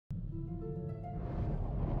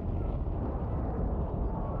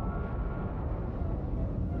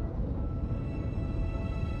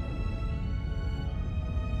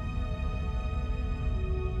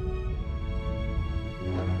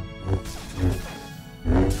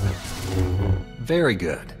Very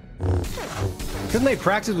good. Couldn't they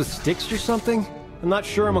practice with sticks or something? I'm not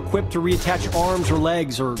sure I'm equipped to reattach arms or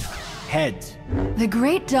legs or heads. The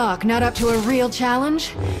great Doc not up to a real challenge?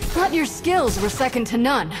 Thought your skills were second to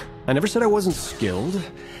none. I never said I wasn't skilled,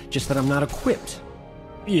 just that I'm not equipped.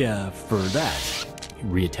 Yeah, for that.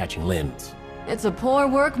 Reattaching limbs. It's a poor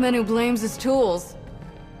workman who blames his tools.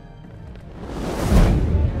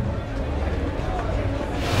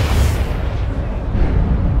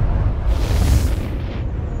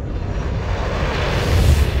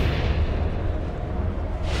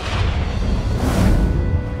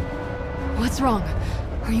 What's wrong?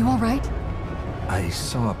 Are you all right? I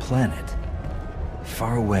saw a planet.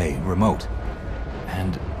 Far away, remote.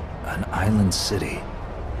 And an island city.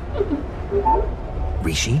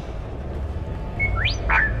 Rishi?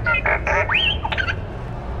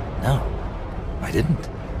 No, I didn't.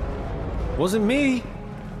 Wasn't me.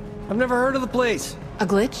 I've never heard of the place. A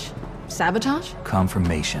glitch? Sabotage?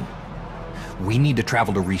 Confirmation. We need to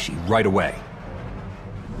travel to Rishi right away.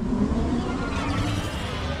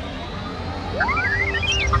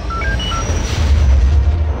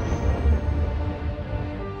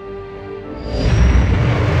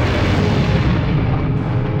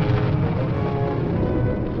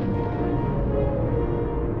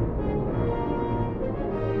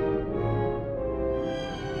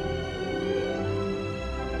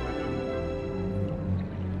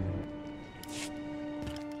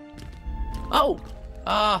 Oh,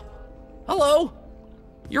 hello.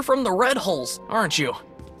 You're from the Red Hulls, aren't you?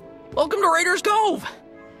 Welcome to Raiders Cove.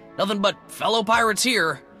 Nothing but fellow pirates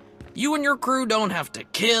here. You and your crew don't have to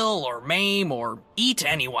kill or maim or eat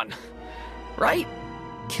anyone, right?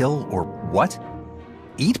 Kill or what?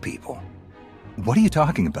 Eat people? What are you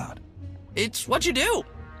talking about? It's what you do.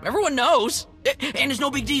 Everyone knows. And it's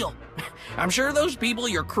no big deal. I'm sure those people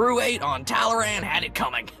your crew ate on Talaran had it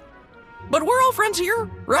coming. But we're all friends here,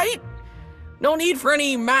 right? No need for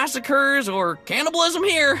any massacres or cannibalism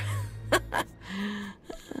here.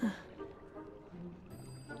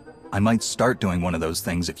 I might start doing one of those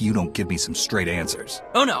things if you don't give me some straight answers.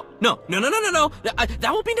 Oh, no.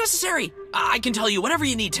 That won't be necessary. I can tell you whatever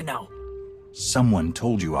you need to know. Someone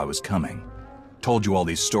told you I was coming. Told you all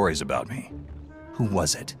these stories about me. Who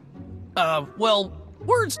was it? Well,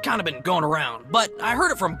 word's kind of been going around, but I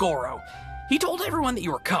heard it from Goro. He told everyone that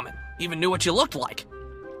you were coming, even knew what you looked like.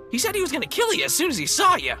 He said he was gonna kill you as soon as he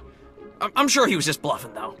saw you. I'm sure he was just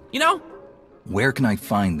bluffing, though, you know? Where can I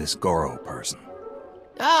find this Goro person?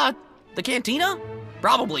 The cantina?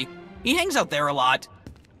 Probably. He hangs out there a lot.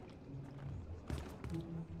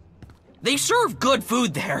 They serve good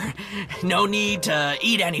food there. No need to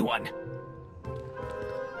eat anyone.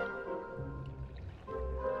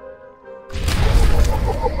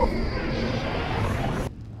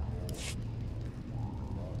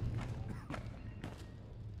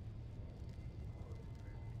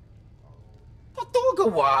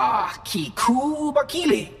 Togawa Kiku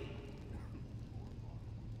Bakili.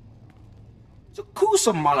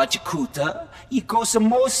 Kusa Malachikuta, Ikosa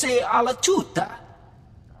Mose Alatuta.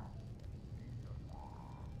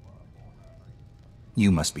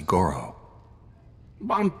 You must be Goro.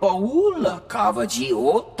 Bampaula Kavaji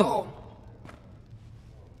Otto.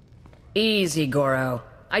 Easy, Goro.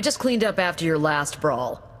 I just cleaned up after your last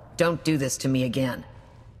brawl. Don't do this to me again.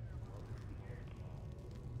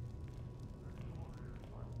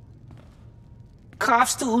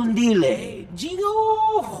 Kafsta Undile,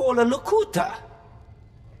 Gio Holalukuta.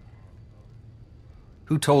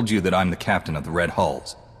 Who told you that I'm the captain of the Red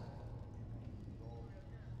Hulls?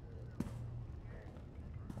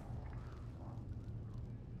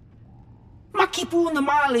 Makipuna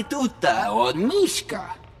Mali Tuta or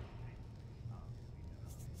Mishka.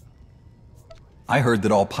 I heard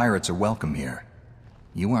that all pirates are welcome here.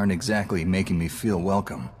 You aren't exactly making me feel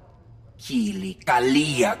welcome. Kili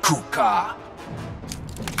Kalia Kuka.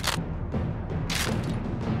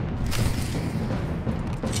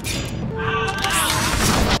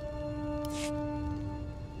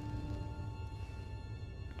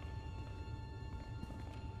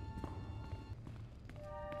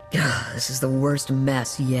 This is the worst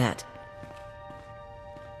mess yet.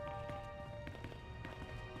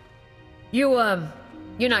 You're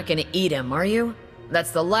not gonna eat him, are you?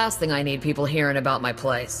 That's the last thing I need people hearing about my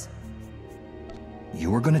place.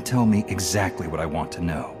 You are going to tell me exactly what I want to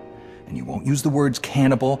know. And you won't use the words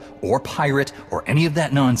cannibal or pirate or any of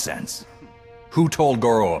that nonsense. Who told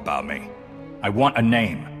Goro about me? I want a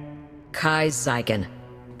name. Kai Zyken.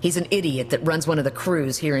 He's an idiot that runs one of the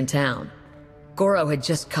crews here in town. Goro had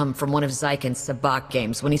just come from one of Zyken's sabak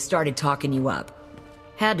games when he started talking you up.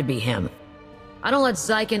 Had to be him. I don't let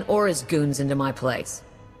Zyken or his goons into my place.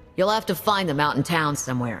 You'll have to find them out in town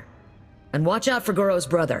somewhere. And watch out for Goro's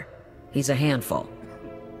brother. He's a handful.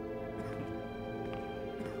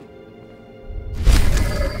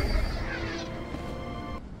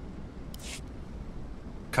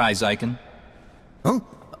 Kai Zyken? Huh?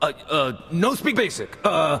 No speak basic.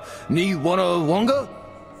 Ni wanna wonga?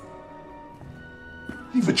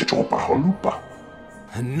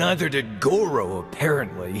 Neither did Goro,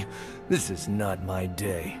 apparently. This is not my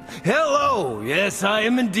day. Hello! Yes, I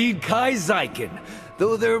am indeed Kai Zyken.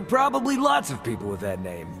 Though there are probably lots of people with that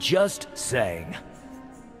name. Just saying.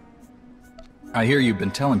 I hear you've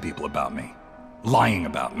been telling people about me. Lying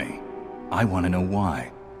about me. I want to know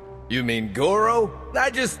why. You mean Goro? I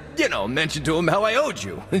just, mentioned to him how I owed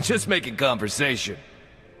you. Just making conversation.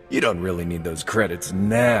 You don't really need those credits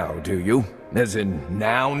now, do you? As in,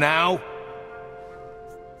 now?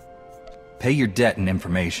 Pay your debt and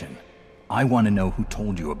information. I want to know who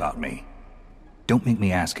told you about me. Don't make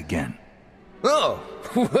me ask again. Oh,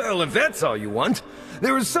 well, if that's all you want.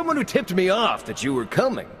 There was someone who tipped me off that you were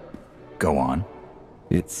coming. Go on.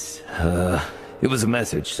 It was a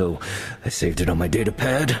message, so I saved it on my data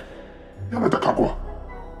pad.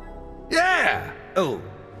 Yeah! Oh.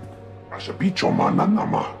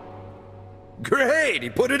 Great! He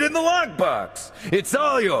put it in the lockbox! It's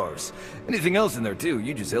all yours! Anything else in there too,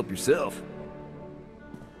 you just help yourself.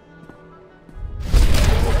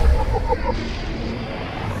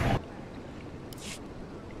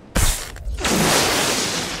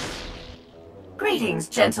 Greetings,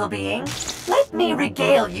 gentle being. Let me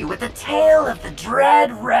regale you with a tale of the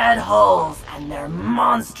dread red holes and their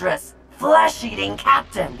monstrous, flesh-eating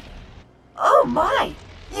captain. Oh my!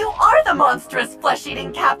 You are the monstrous,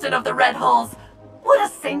 flesh-eating captain of the red holes! What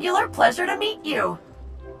a singular pleasure to meet you!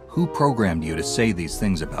 Who programmed you to say these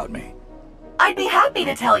things about me? I'd be happy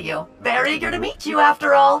to tell you. Very eager to meet you,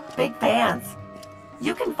 after all. Big fans.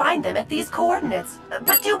 You can find them at these coordinates,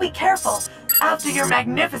 but do be careful. After your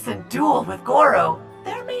magnificent duel with Goro,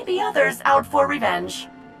 there may be others out for revenge.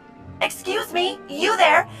 Excuse me, you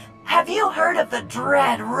there? Have you heard of the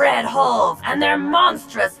dread red holes and their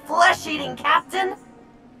monstrous flesh-eating captain?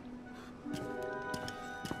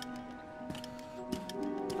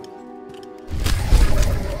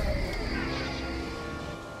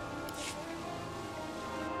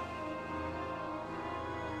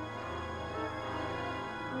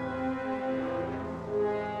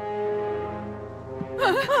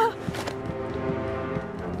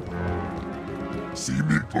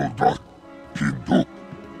 Simiklo Kinduk.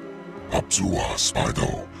 Apsua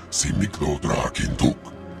Spido. Simiklo Kinduk.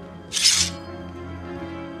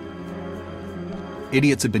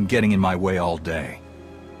 Idiots have been getting in my way all day.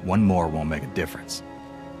 One more won't make a difference.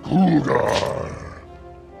 Cougar.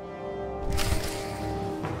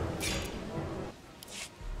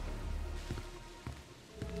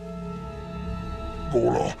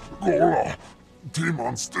 Gola.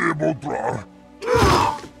 Timon Stebodrar.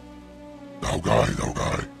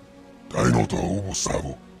 Daugai. Daino to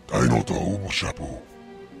Ubusabu. Daino to Ubushabu.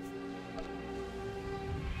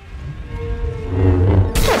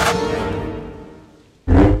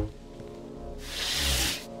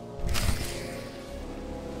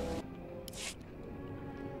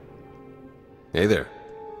 Hey there.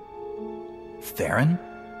 Theron?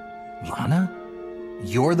 Lana?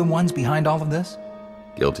 You're the ones behind all of this?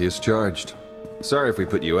 Guilty as charged. Sorry if we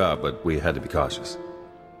put you out, but we had to be cautious.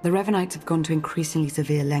 The Revanites have gone to increasingly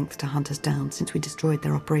severe lengths to hunt us down since we destroyed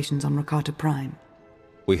their operations on Rakata Prime.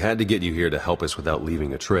 We had to get you here to help us without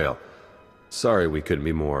leaving a trail. Sorry we couldn't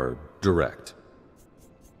be more direct.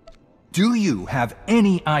 Do you have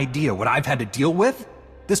any idea what I've had to deal with?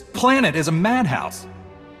 This planet is a madhouse.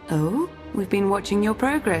 Oh? We've been watching your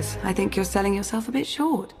progress. I think you're selling yourself a bit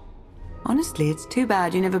short. Honestly, it's too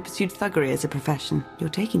bad you never pursued thuggery as a profession. You're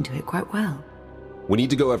taking to it quite well. We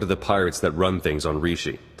need to go after the pirates that run things on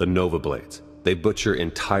Rishi, the Nova Blades. They butcher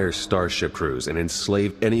entire starship crews and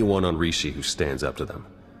enslave anyone on Rishi who stands up to them.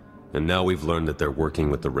 And now we've learned that they're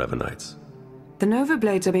working with the Revanites. The Nova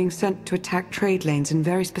Blades are being sent to attack trade lanes in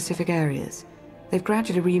very specific areas. They've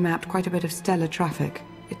gradually remapped quite a bit of stellar traffic.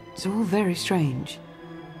 It's all very strange.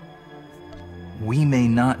 We may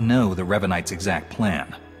not know the Revanites' exact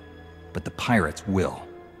plan, but the pirates will.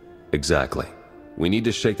 Exactly. We need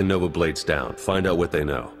to shake the Nova Blades down, find out what they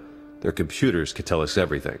know. Their computers could tell us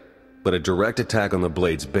everything, but a direct attack on the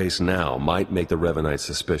Blades base now might make the Revanites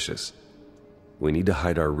suspicious. We need to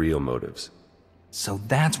hide our real motives. So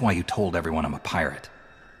that's why you told everyone I'm a pirate.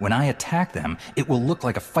 When I attack them, it will look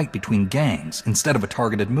like a fight between gangs instead of a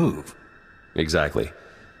targeted move. Exactly.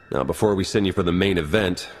 Now, before we send you for the main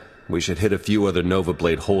event, we should hit a few other Nova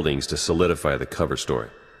Blade holdings to solidify the cover story.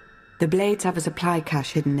 The Blades have a supply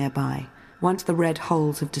cache hidden nearby. Once the Red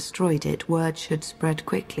Holes have destroyed it, word should spread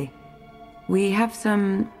quickly. We have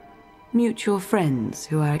some mutual friends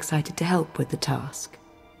who are excited to help with the task.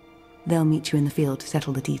 They'll meet you in the field to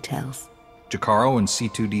settle the details. Jacaro and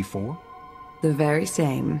C2D4? The very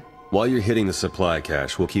same. While you're hitting the supply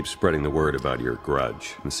cache, we'll keep spreading the word about your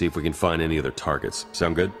grudge and see if we can find any other targets.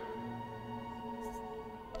 Sound good?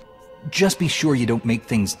 Just be sure you don't make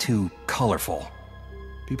things too colorful.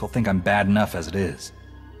 People think I'm bad enough as it is.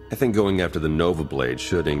 I think going after the Nova Blade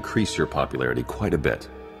should increase your popularity quite a bit.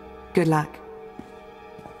 Good luck.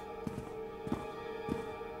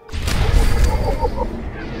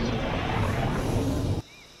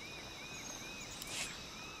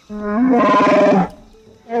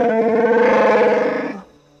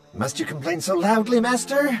 Must you complain so loudly,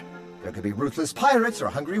 Master? There could be ruthless pirates or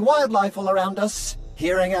hungry wildlife all around us,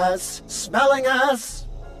 hearing us, smelling us.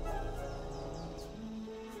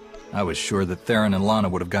 I was sure that Theron and Lana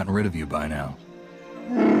would have gotten rid of you by now.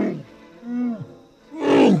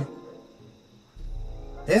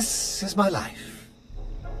 This is my life.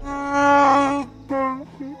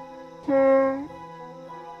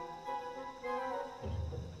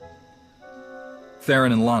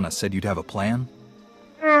 Theron and Lana said you'd have a plan?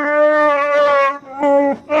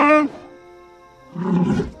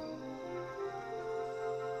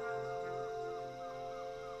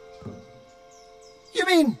 You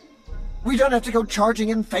mean we don't have to go charging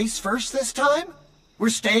in face first this time? We're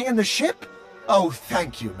staying in the ship? Oh,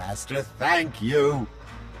 thank you, Master, thank you.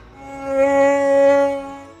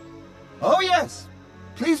 Oh, yes.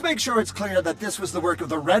 Please make sure it's clear that this was the work of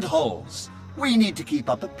the Red Holes. We need to keep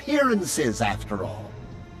up appearances, after all.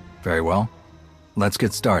 Very well. Let's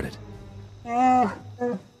get started.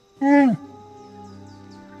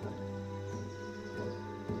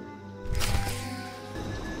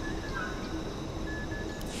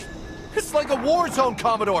 It's like a war zone,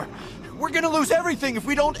 Commodore. We're gonna lose everything if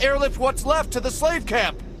we don't airlift what's left to the slave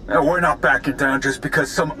camp. And we're not backing down just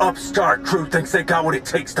because some upstart crew thinks they got what it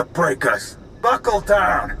takes to break us. Buckle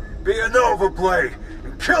down, be a Nova Blade,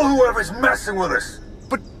 and kill whoever's messing with us.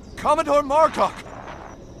 But Commodore Martok...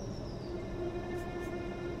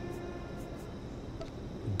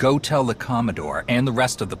 Go tell the Commodore and the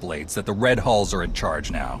rest of the Blades that the Red Hulls are in charge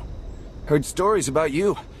now. Heard stories about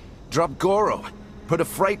you. Dropped Goro. Put a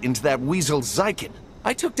fright into that weasel Zyken.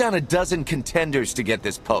 I took down a dozen contenders to get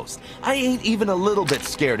this post. I ain't even a little bit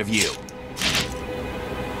scared of you.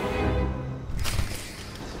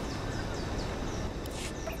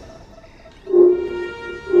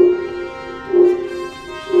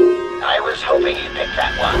 I was hoping you'd pick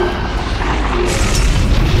that one.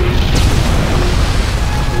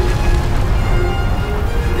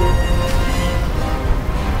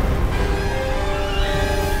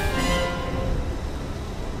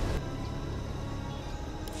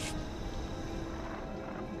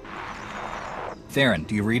 Theron,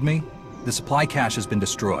 do you read me? The supply cache has been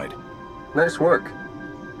destroyed. Nice work.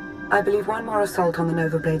 I believe one more assault on the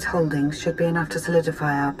Nova Blade's holdings should be enough to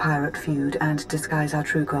solidify our pirate feud and disguise our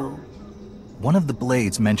true goal. One of the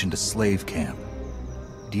Blades mentioned a slave camp.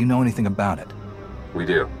 Do you know anything about it? We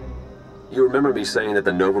do. You remember me saying that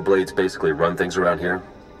the Nova Blades basically run things around here?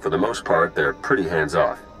 For the most part, they're pretty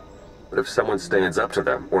hands-off. But if someone stands up to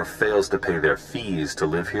them or fails to pay their fees to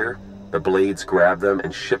live here, the Blades grab them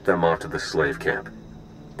and ship them off to the slave camp.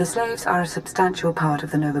 The slaves are a substantial part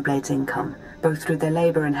of the Nova Blade's income, both through their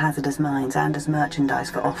labor in hazardous mines and as merchandise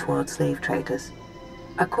for off-world slave traders.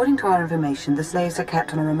 According to our information, the slaves are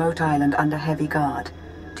kept on a remote island under heavy guard.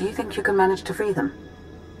 Do you think you can manage to free them?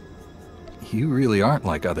 You really aren't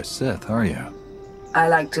like other Sith, are you? I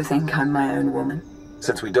like to think I'm my own woman.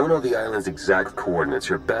 Since we don't know the island's exact coordinates,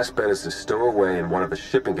 your best bet is to stow away in one of the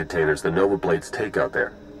shipping containers the Nova Blades take out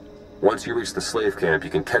there. Once you reach the slave camp, you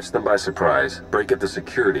can catch them by surprise, break up the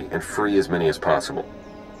security, and free as many as possible.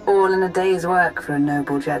 All in a day's work for a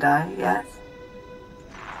noble Jedi, yes?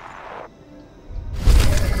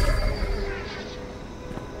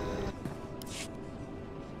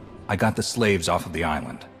 I got the slaves off of the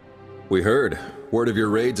island. We heard. Word of your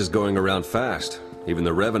raids is going around fast. Even the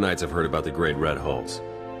Revanites have heard about the Great Red Hulls.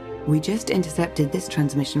 We just intercepted this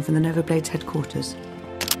transmission from the Nova Blade's headquarters.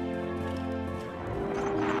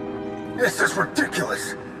 This is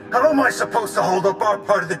ridiculous. How am I supposed to hold up our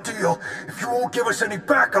part of the deal if you won't give us any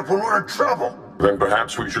backup when we're in trouble? Then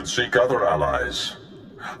perhaps we should seek other allies.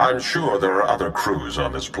 I'm sure there are other crews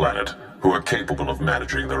on this planet who are capable of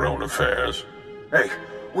managing their own affairs. Hey,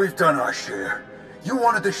 we've done our share. You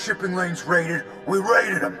wanted the shipping lanes raided, we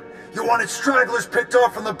raided them. You wanted stragglers picked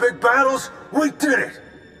off from the big battles, we did it.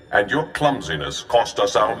 And your clumsiness cost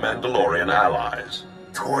us our Mandalorian allies.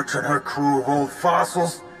 Torch and her crew of old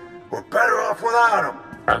fossils? We're better off without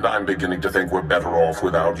them. And I'm beginning to think we're better off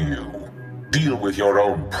without you. Deal with your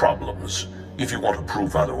own problems, if you want to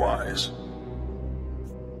prove otherwise.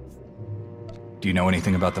 Do you know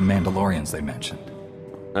anything about the Mandalorians they mentioned?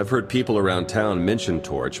 I've heard people around town mention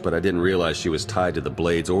Torch, but I didn't realize she was tied to the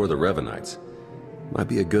Blades or the Revanites. Might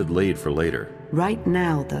be a good lead for later. Right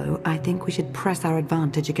now, though, I think we should press our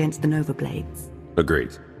advantage against the Nova Blades.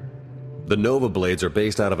 Agreed. The Nova Blades are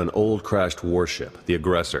based out of an old crashed warship, the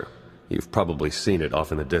Aggressor. You've probably seen it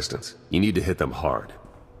off in the distance. You need to hit them hard.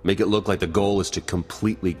 Make it look like the goal is to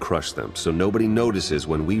completely crush them, so nobody notices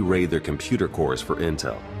when we raid their computer cores for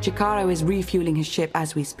intel. Chikaro is refueling his ship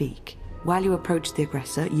as we speak. While you approach the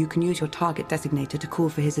Aggressor, you can use your target designator to call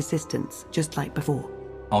for his assistance, just like before.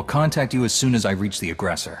 I'll contact you as soon as I reach the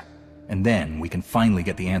Aggressor, and then we can finally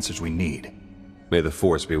get the answers we need. May the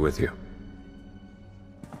Force be with you.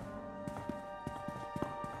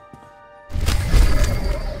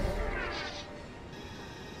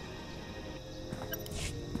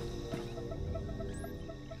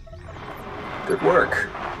 Good work.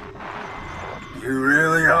 You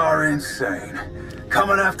really are insane.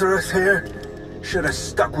 Coming after us here? Should have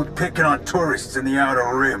stuck with picking on tourists in the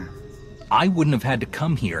Outer Rim. I wouldn't have had to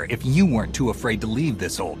come here if you weren't too afraid to leave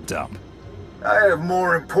this old dump. I have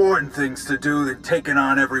more important things to do than taking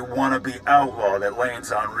on every wannabe outlaw that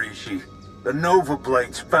lands on Rishi. The Nova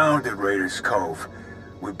Blades founded Raiders Cove.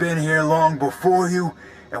 We've been here long before you,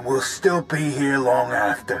 and we'll still be here long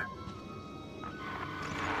after.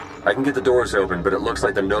 I can get the doors open, but it looks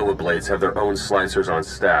like the Nova Blades have their own slicers on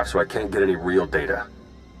staff, so I can't get any real data.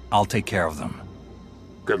 I'll take care of them.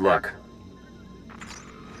 Good luck.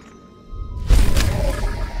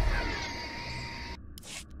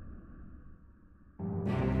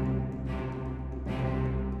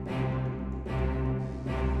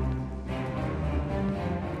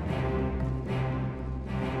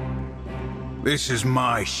 This is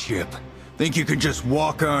my ship. Think you can just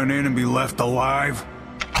walk on in and be left alive?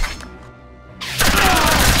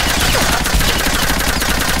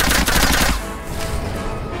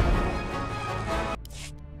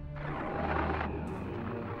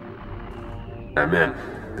 I'm in.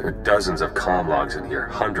 There are dozens of comm logs in here,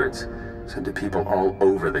 hundreds. Sent to people all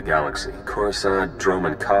over the galaxy. Coruscant,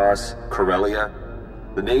 Droman Kos, Corellia.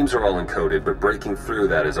 The names are all encoded, but breaking through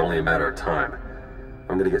that is only a matter of time.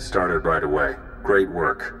 I'm gonna get started right away. Great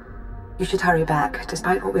work. You should hurry back.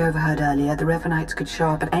 Despite what we overheard earlier, the Revanites could show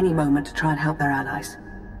up at any moment to try and help their allies.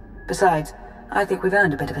 Besides, I think we've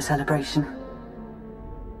earned a bit of a celebration.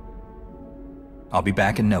 I'll be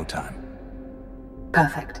back in no time.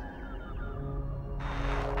 Perfect.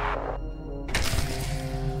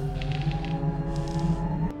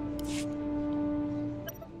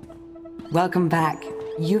 Welcome back.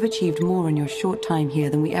 You've achieved more in your short time here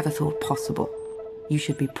than we ever thought possible. You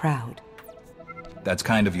should be proud. That's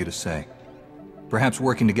kind of you to say. Perhaps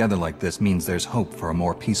working together like this means there's hope for a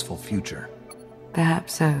more peaceful future.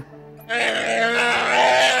 Perhaps so.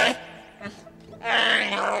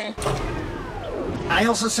 I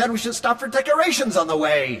also said we should stop for decorations on the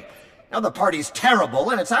way. Now the party's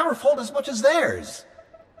terrible, and it's our fault as much as theirs.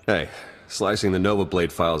 Hey, slicing the Nova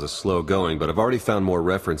Blade files is slow going, but I've already found more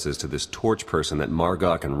references to this Torch person that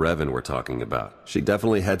Margok and Revan were talking about. She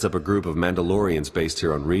definitely heads up a group of Mandalorians based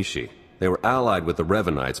here on Rishi. They were allied with the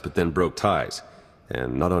Revanites, but then broke ties.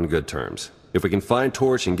 And not on good terms. If we can find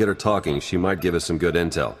Torch and get her talking, she might give us some good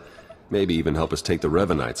intel. Maybe even help us take the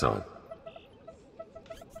Revanites on.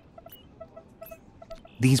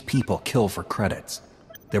 These people kill for credits.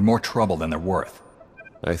 They're more trouble than they're worth.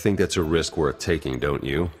 I think that's a risk worth taking, don't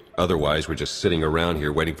you? Otherwise, we're just sitting around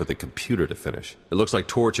here waiting for the computer to finish. It looks like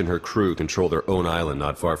Torch and her crew control their own island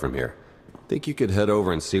not far from here. Think you could head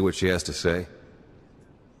over and see what she has to say?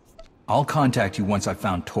 I'll contact you once I've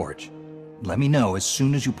found Torch. Let me know as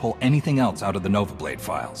soon as you pull anything else out of the Nova Blade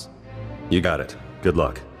files. You got it. Good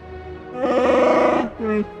luck.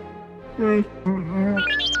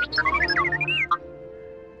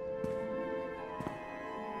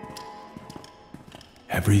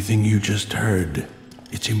 Everything you just heard,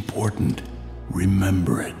 it's important.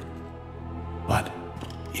 Remember it. But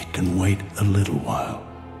it can wait a little while.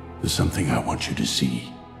 There's something I want you to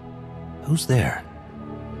see. Who's there?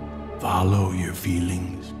 Follow your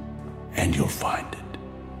feelings, and you'll find it.